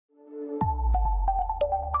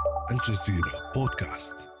الجزيرة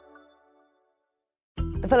بودكاست.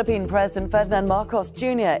 The Philippine President Ferdinand Marcos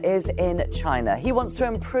Jr. is in China. He wants to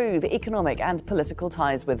improve economic and political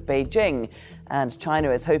ties with Beijing, and China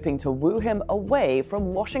is hoping to woo him away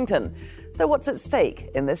from Washington. So what's at stake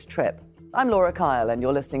in this trip? I'm Laura Kyle, and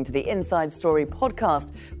you're listening to the Inside Story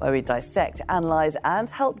podcast, where we dissect, analyse and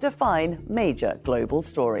help define major global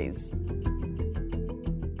stories.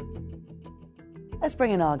 Let's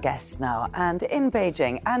bring in our guests now. And in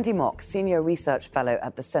Beijing, Andy Mock, Senior Research Fellow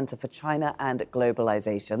at the Centre for China and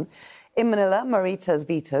Globalisation. In Manila, Maritas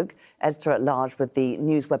Vitug, Editor-at-Large with the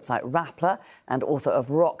news website Rappler and author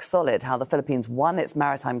of Rock Solid, How the Philippines Won Its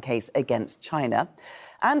Maritime Case Against China.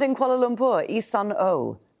 And in Kuala Lumpur, Yi-Sun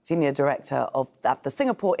Oh, Senior Director at the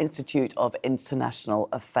Singapore Institute of International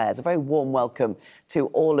Affairs. A very warm welcome to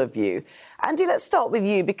all of you. Andy, let's start with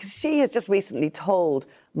you, because she has just recently told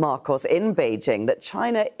Marcos in Beijing that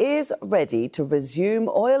China is ready to resume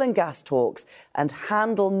oil and gas talks and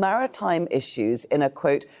handle maritime issues in a,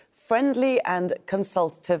 quote, friendly and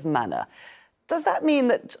consultative manner. Does that mean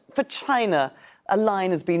that for China, a line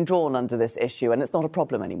has been drawn under this issue and it's not a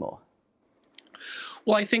problem anymore?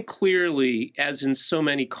 Well, I think clearly, as in so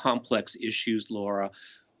many complex issues, Laura,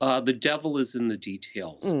 the devil is in the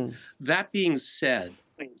details. That being said,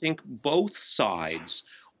 I think both sides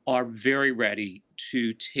are very ready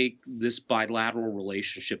to take this bilateral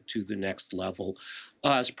relationship to the next level.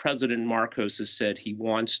 As President Marcos has said, he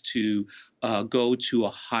wants to go to a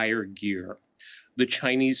higher gear. The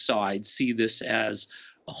Chinese side see this as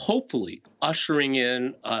hopefully ushering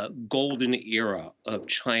in a golden era of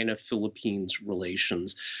China-Philippines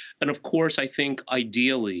relations. And of course, I think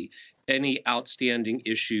ideally, any outstanding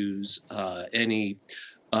issues, any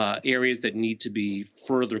areas that need to be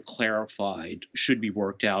further clarified should be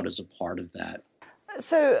worked out as a part of that.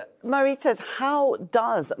 So, Maritas, how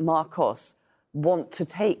does Marcos want to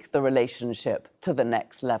take the relationship to the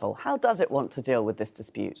next level? How does it want to deal with this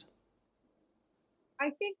dispute? I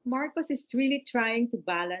think Marcos is really trying to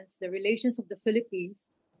balance the relations of the Philippines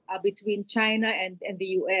between China and the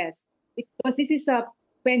U.S. because this is a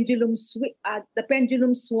pendulum the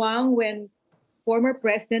pendulum swung when former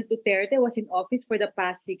President Duterte was in office for the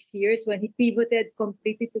past 6 years, when he pivoted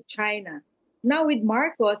completely to China. Now with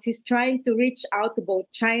Marcos, he's trying to reach out to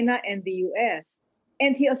both China and the U.S.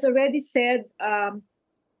 And he has already said,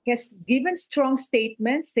 has given strong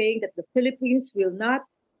statements saying that the Philippines will not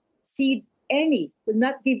will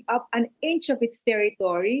not give up an inch of its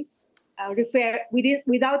territory,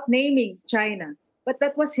 without naming China. But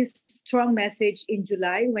that was his strong message in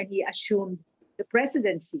July when he assumed the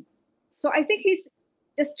presidency. So I think he's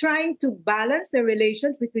just trying to balance the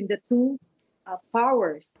relations between the two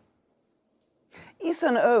powers.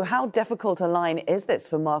 Yi-Sun Oh, how difficult a line is this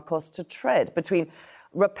for Marcos to tread between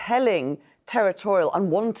repelling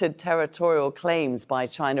unwanted territorial claims by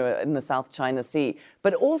China in the South China Sea,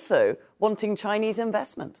 but also wanting Chinese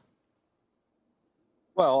investment?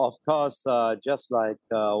 Well, of course, just like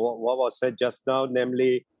what was said just now,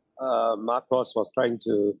 namely, Marcos was trying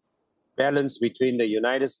to balance between the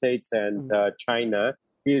United States and China.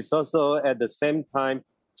 He is also at the same time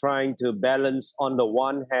trying to balance, on the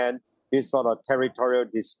one hand, this sort of territorial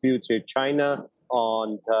dispute with China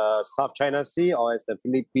on the South China Sea, or as the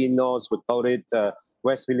Filipinos would call it,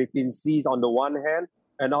 West Philippine Sea on the one hand,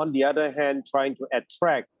 and on the other hand, trying to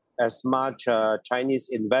attract as much Chinese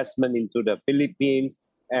investment into the Philippines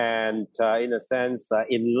and, in a sense,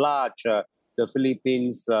 enlarge the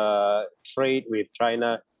Philippines' trade with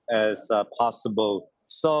China as possible.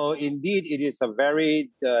 So, indeed, it is a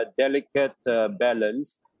very delicate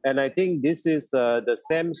balance. And I think this is the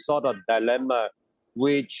same sort of dilemma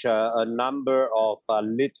which a number of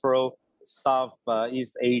littoral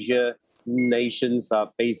Southeast Asia nations are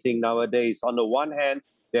facing nowadays. On the one hand,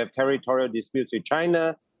 they have territorial disputes with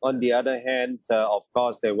China. On the other hand, of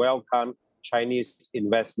course, they welcome Chinese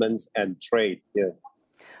investments and trade. Yeah.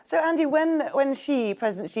 So, Andy, when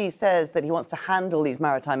President Xi says that he wants to handle these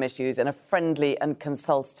maritime issues in a friendly and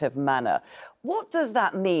consultative manner, what does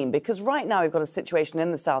that mean? Because right now we've got a situation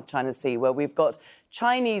in the South China Sea where we've got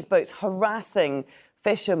Chinese boats harassing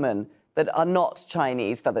fishermen that are not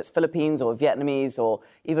Chinese, whether it's Philippines or Vietnamese or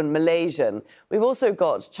even Malaysian. We've also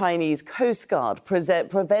got Chinese Coast Guard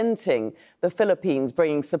preventing the Philippines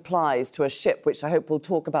bringing supplies to a ship, which I hope we'll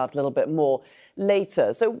talk about a little bit more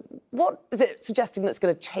later. So what is it suggesting that's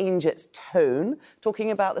going to change its tone,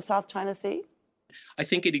 talking about the South China Sea? I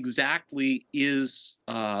think it exactly is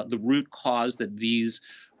the root cause that these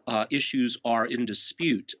issues are in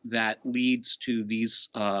dispute that leads to these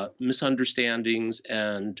misunderstandings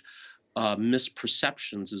and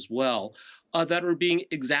misperceptions as well that are being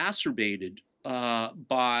exacerbated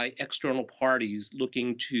by external parties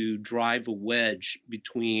looking to drive a wedge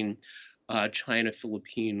between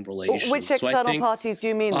China-Philippine relations. Which So I external think, parties do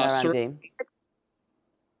you mean there, Andy?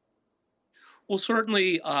 well,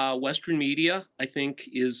 certainly Western media, I think,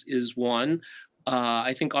 is one.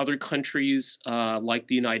 I think other countries like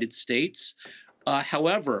the United States.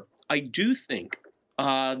 However, I do think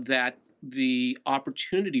that the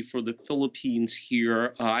opportunity for the Philippines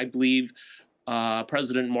here, I believe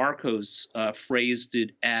President Marcos phrased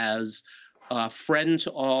it as friend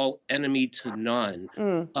to all, enemy to none,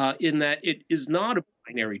 in that it is not a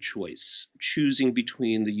binary choice choosing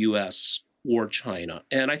between the U.S. or China.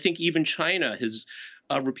 And I think even China has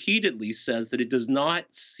repeatedly says that it does not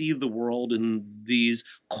see the world in these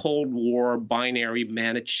Cold War binary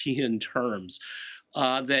Manichean terms,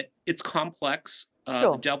 that it's complex,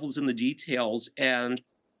 Sure. the devil's in the details, and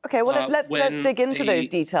Okay, well, let's dig into those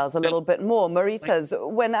details a little bit more. Marita's,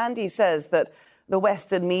 when Andy says that the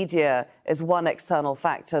Western media is one external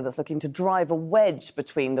factor that's looking to drive a wedge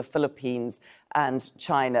between the Philippines and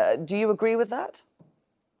China, do you agree with that?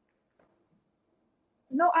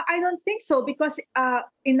 No, I don't think so, because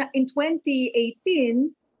in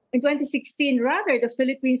 2018, in 2016 rather, the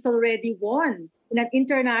Philippines already won in an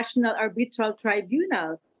international arbitral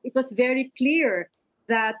tribunal. It was very clear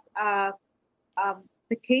that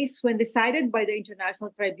the case, when decided by the International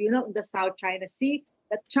Tribunal in the South China Sea,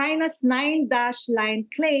 that China's 9-line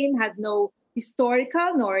claim had no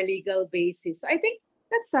historical nor legal basis. So I think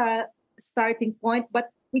that's a starting point, but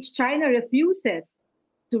which China refuses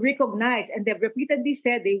to recognize, and they've repeatedly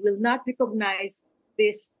said they will not recognize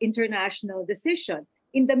this international decision.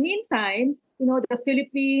 In the meantime, the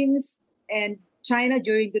Philippines and China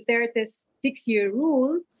during Duterte's 6-year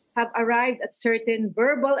rule have arrived at certain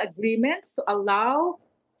verbal agreements to allow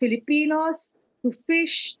Filipinos to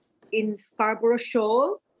fish in Scarborough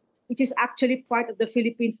Shoal, which is actually part of the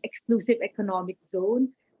Philippines' exclusive economic zone,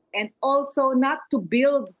 and also not to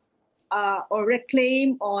build or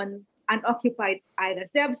reclaim on unoccupied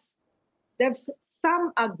islands. There's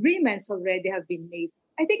some agreements already have been made.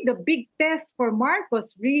 I think the big test for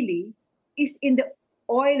Marcos really is in the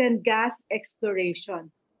oil and gas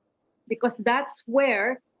exploration, because that's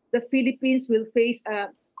where the Philippines will face a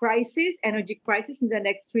energy crisis in the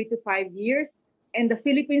next 3 to 5 years. And the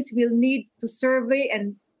Philippines will need to survey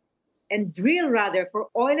and drill rather for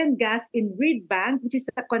oil and gas in Reed Bank, which is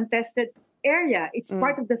a contested area. It's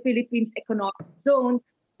part of the Philippines economic zone,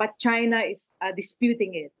 but China is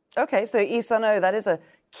disputing it. Okay, so Isano, that is a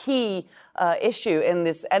key issue in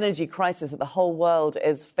this energy crisis that the whole world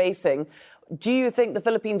is facing. Do you think the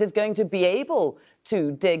Philippines is going to be able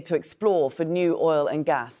to dig, to explore for new oil and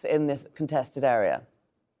gas in this contested area?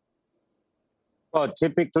 Well,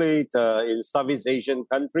 typically in Southeast Asian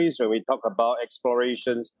countries, when we talk about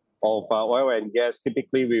explorations of oil and gas,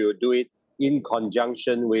 typically we will do it in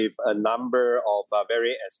conjunction with a number of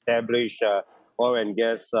very established oil and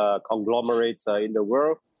gas conglomerates in the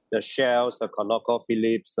world, the Shells, the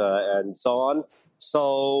ConocoPhillips, and so on.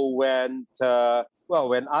 So when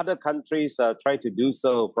other countries try to do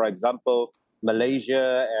so, for example,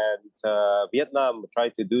 Malaysia and Vietnam try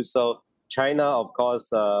to do so, China, of course,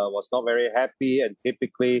 was not very happy, and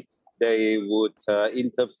typically they would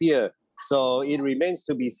interfere. So it remains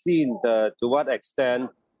to be seen to what extent,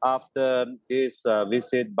 after this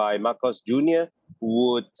visit by Marcos Jr.,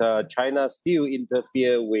 would China still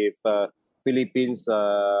interfere with Philippines'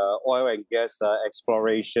 oil and gas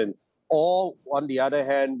exploration? Or, on the other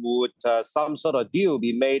hand, would some sort of deal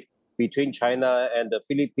be made between China and the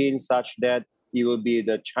Philippines such that it would be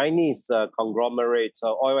the Chinese conglomerates,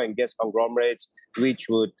 oil and gas conglomerates, which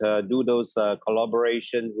would do those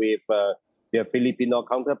collaboration with their Filipino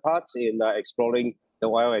counterparts in exploring the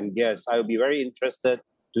oil and gas? I would be very interested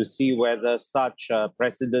to see whether such a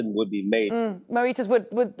precedent would be made. Maritas,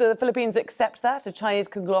 would the Philippines accept that, a Chinese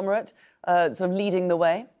conglomerate sort of leading the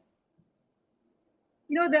way?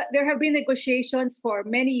 There have been negotiations for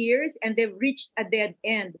many years, and they've reached a dead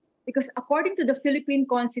end. Because according to the Philippine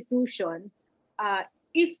Constitution,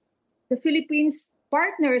 if the Philippines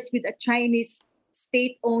partners with a Chinese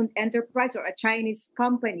state-owned enterprise or a Chinese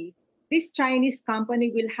company, this Chinese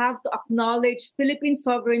company will have to acknowledge Philippine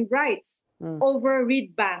sovereign rights over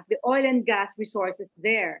Reed Bank, the oil and gas resources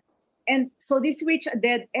there. And so this reached a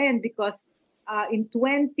dead end because in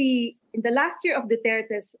the last year of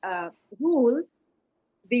Duterte's rule,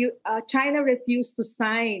 China refused to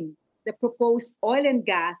sign the proposed oil and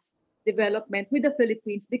gas development with the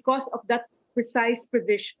Philippines because of that precise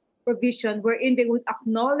provision wherein they would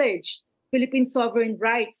acknowledge Philippine sovereign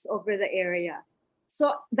rights over the area.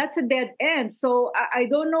 So that's a dead end. So I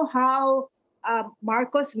don't know how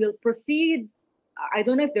Marcos will proceed. I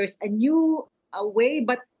don't know if there's a new way,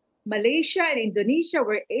 but Malaysia and Indonesia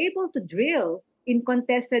were able to drill in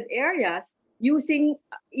contested areas using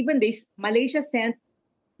even this. Malaysia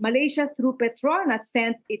through Petronas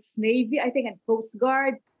sent its Navy, I think, and Coast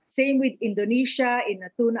Guard. Same with Indonesia in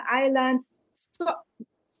Natuna Islands. So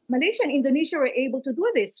Malaysia and Indonesia were able to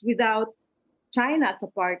do this without China as a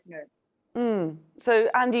partner. So,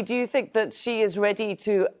 Andy, do you think that she is ready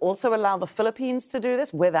to also allow the Philippines to do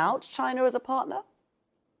this without China as a partner?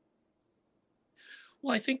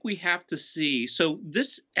 Well, I think we have to see. So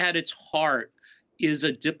this, at its heart, is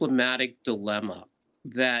a diplomatic dilemma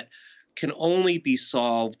that can only be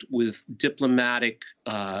solved with diplomatic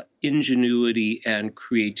ingenuity and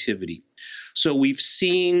creativity. So we've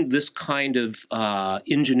seen this kind of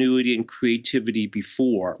ingenuity and creativity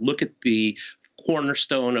before. Look at the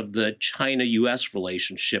cornerstone of the China-U.S.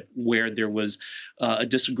 relationship, where there was a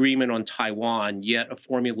disagreement on Taiwan, yet a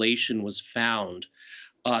formulation was found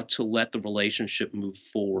to let the relationship move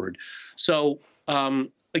forward. So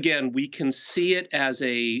again, we can see it as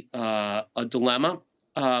a dilemma,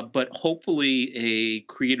 but hopefully a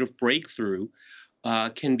creative breakthrough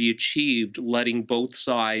can be achieved, letting both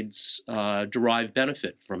sides derive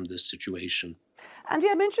benefit from this situation. Andy,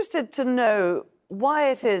 I'm interested to know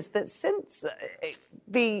why it is that since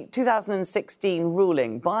the 2016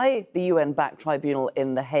 ruling by the UN-backed tribunal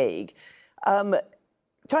in The Hague,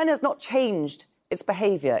 China has not changed its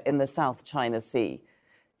behaviour in the South China Sea.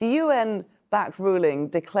 The UN-backed ruling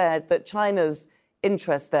declared that China's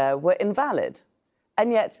interests there were invalid,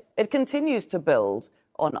 and yet it continues to build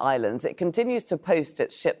on islands. It continues to post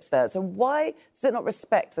its ships there. So why does it not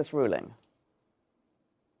respect this ruling?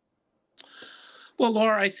 Well,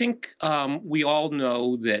 Laura, I think we all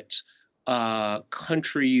know that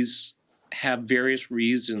countries have various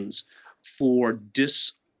reasons for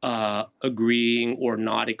disagreeing or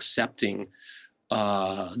not accepting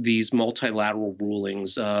these multilateral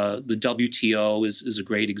rulings. The WTO is a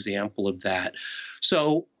great example of that.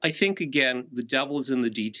 So I think, again, the devil is in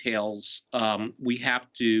the details. We have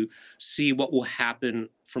to see what will happen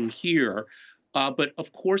from here. But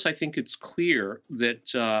of course, I think it's clear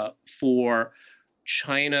that for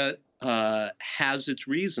China has its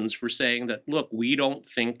reasons for saying that, look, we don't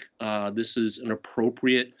think this is an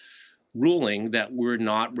appropriate ruling that we're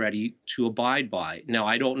not ready to abide by. Now,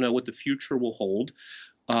 I don't know what the future will hold,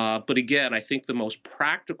 but again, I think the most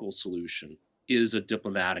practical solution is a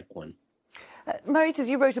diplomatic one. Maritas,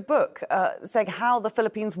 you wrote a book saying how the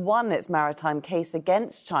Philippines won its maritime case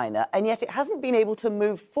against China, and yet it hasn't been able to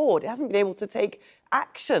move forward. It hasn't been able to take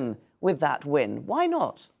action with that win. Why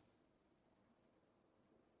not?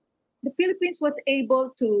 The Philippines was able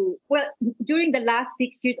to, well, during the last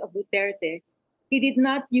 6 years of Duterte, he did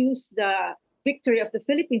not use the victory of the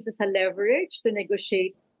Philippines as a leverage to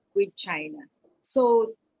negotiate with China.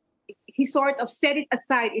 So he sort of set it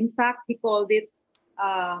aside. In fact, he called it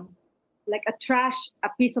like a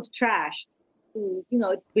piece of trash.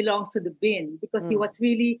 It belongs to the bin, because he was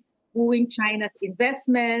really wooing China's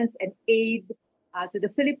investments and aid to the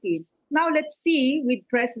Philippines. Now let's see with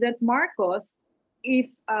President Marcos if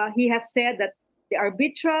he has said that the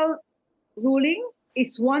arbitral ruling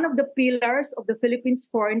is one of the pillars of the Philippines'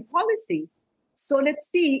 foreign policy. So let's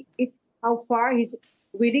see how far he's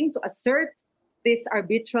willing to assert this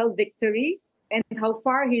arbitral victory and how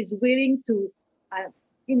far he's willing to,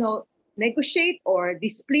 negotiate or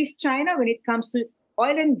displease China when it comes to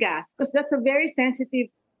oil and gas, because that's a very sensitive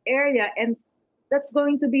area, and that's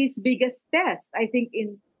going to be his biggest test, I think,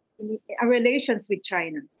 in our relations with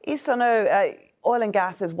China. Isano, oil and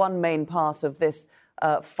gas is one main part of this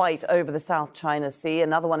fight over the South China Sea.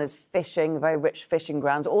 Another one is fishing, very rich fishing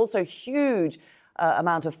grounds. Also, huge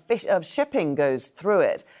amount of shipping goes through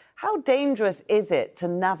it. How dangerous is it to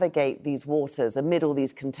navigate these waters amid all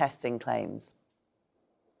these contesting claims?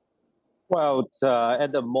 Well,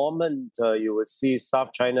 at the moment, you will see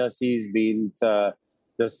South China Sea being the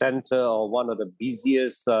center or one of the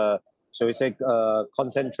busiest, shall we say,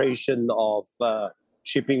 concentration of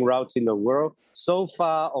shipping routes in the world. So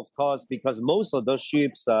far, of course, because most of those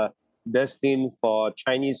ships are destined for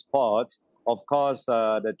Chinese ports, of course,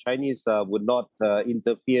 the Chinese would not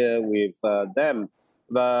interfere with them.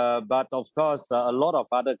 But of course, a lot of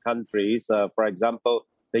other countries, for example,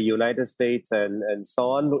 the United States and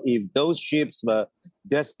so on, if those ships were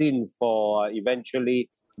destined for eventually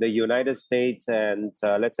the United States and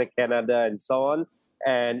let's say Canada and so on,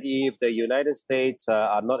 and if the United States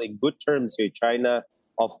are not in good terms with China,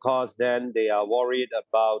 of course, then they are worried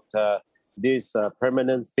about these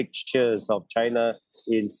permanent fixtures of China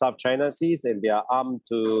in South China Seas, and they are armed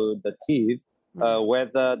to the teeth.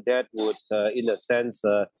 whether that would, in a sense,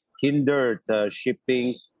 hinder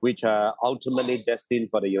shipping, which are ultimately destined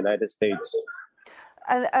for the United States.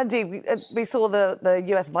 And Andy, we saw the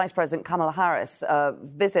US Vice President Kamala Harris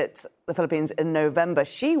visit the Philippines in November.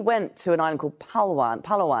 She went to an island called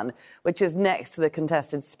Palawan, which is next to the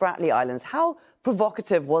contested Spratly Islands. How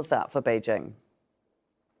provocative was that for Beijing?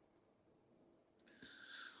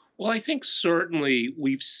 Well, I think certainly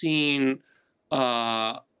we've seen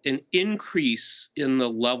an increase in the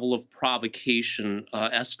level of provocation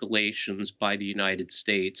escalations by the United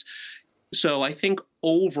States. So I think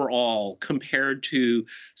overall, compared to,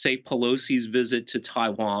 say, Pelosi's visit to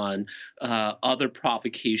Taiwan, other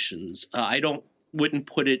provocations, wouldn't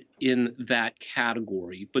put it in that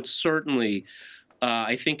category. But certainly,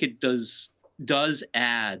 I think it does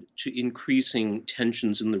add to increasing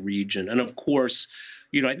tensions in the region. And of course,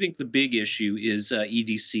 I think the big issue is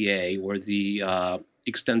EDCA, or the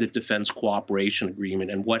Extended Defense Cooperation Agreement,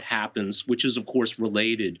 and what happens, which is, of course,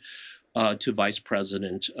 related to Vice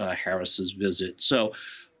President Harris's visit. So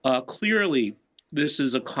clearly, this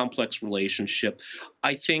is a complex relationship.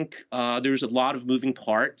 I think there's a lot of moving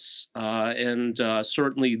parts, and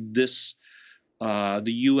certainly the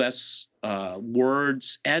U.S.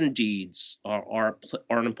 words and deeds are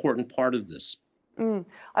an important part of this.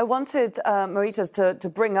 I wanted, Mauritius,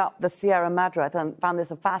 to bring up the Sierra Madre. I found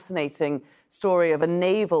this a fascinating story of a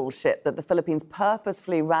naval ship that the Philippines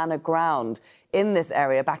purposefully ran aground in this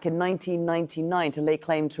area back in 1999 to lay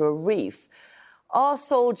claim to a reef. Are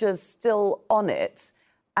soldiers still on it?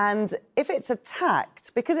 And if it's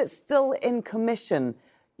attacked, because it's still in commission,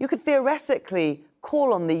 you could theoretically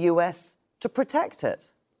call on the US to protect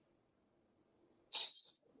it.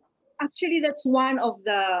 Actually, that's one of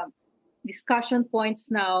the discussion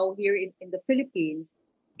points now here in the Philippines,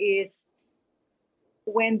 is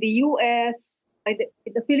when the U.S.,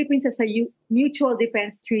 the Philippines has a mutual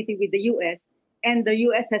defense treaty with the U.S., and the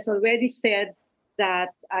U.S. has already said that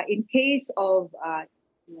in case of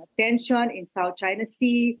tension in South China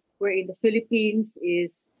Sea, wherein the Philippines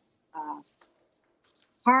is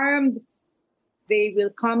harmed, they will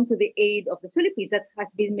come to the aid of the Philippines. That has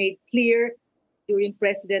been made clear during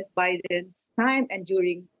President Biden's time and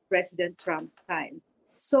during President Trump's time.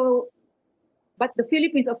 So, but the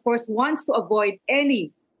Philippines, of course, wants to avoid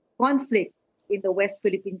any conflict in the West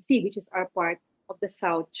Philippine Sea, which is our part of the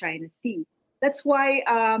South China Sea. That's why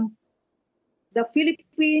the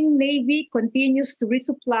Philippine Navy continues to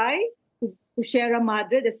resupply to Sierra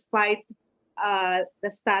Madre, despite the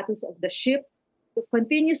status of the ship. It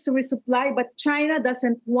continues to resupply, but China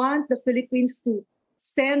doesn't want the Philippines to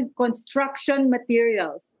send construction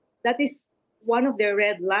materials. That is one of their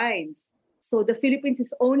red lines. So the Philippines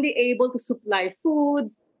is only able to supply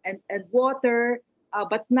food and water,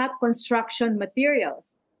 but not construction materials.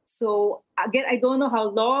 So again, I don't know how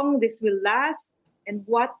long this will last and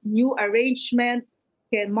what new arrangement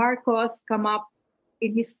can Marcos come up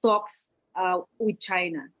in his talks with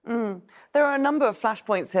China. There are a number of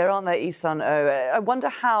flashpoints here, aren't there, Lee-Sun-oh? I wonder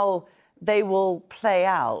how they will play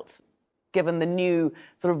out, given the new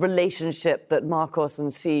sort of relationship that Marcos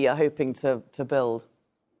and Xi are hoping to build?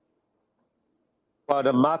 Well,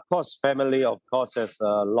 the Marcos family, of course, has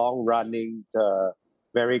a long-running,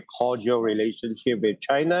 very cordial relationship with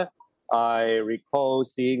China. I recall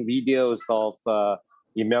seeing videos of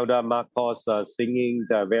Imelda Marcos singing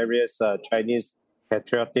the various Chinese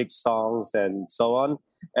patriotic songs and so on.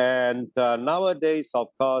 And nowadays, of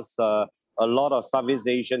course, a lot of Southeast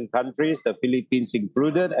Asian countries, the Philippines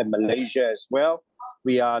included, and Malaysia as well,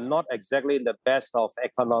 we are not exactly in the best of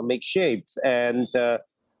economic shapes. And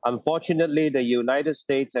unfortunately, the United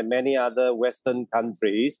States and many other Western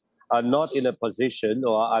countries are not in a position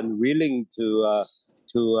or are unwilling to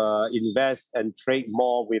invest and trade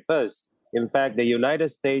more with us. In fact, the United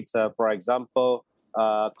States, for example,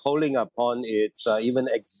 calling upon its even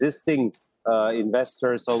existing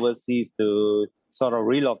investors overseas to sort of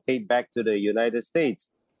relocate back to the United States.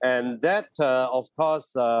 And that, of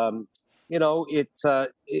course, it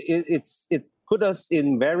put us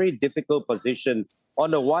in very difficult position. On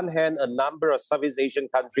the one hand, a number of Southeast Asian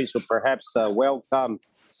countries would perhaps welcome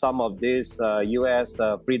some of this U.S.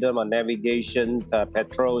 freedom of navigation,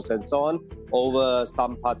 patrols and so on over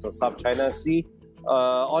some parts of South China Sea.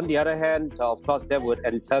 On the other hand, of course, that would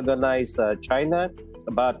antagonize China.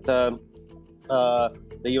 But the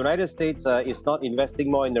United States is not investing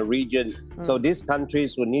more in the region. So these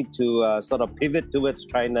countries will need to sort of pivot towards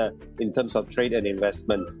China in terms of trade and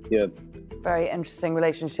investment. Yeah. Very interesting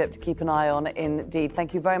relationship to keep an eye on indeed.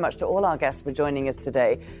 Thank you very much to all our guests for joining us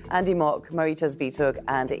today. Andy Mok, Mauritius Vitug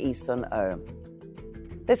and Lee-Sun-oh.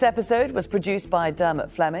 This episode was produced by Dermot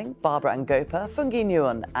Fleming, Barbara Ngopa, Fungi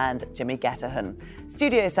Nguyen and Jimmy Getterhan.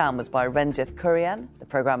 Studio sound was by Renjith Kurian. The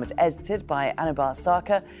programme was edited by Anubar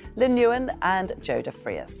Sarkar, Lynn Nguyen and Joe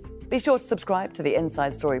DeFrias. Be sure to subscribe to the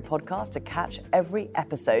Inside Story podcast to catch every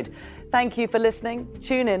episode. Thank you for listening.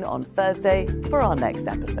 Tune in on Thursday for our next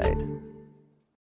episode.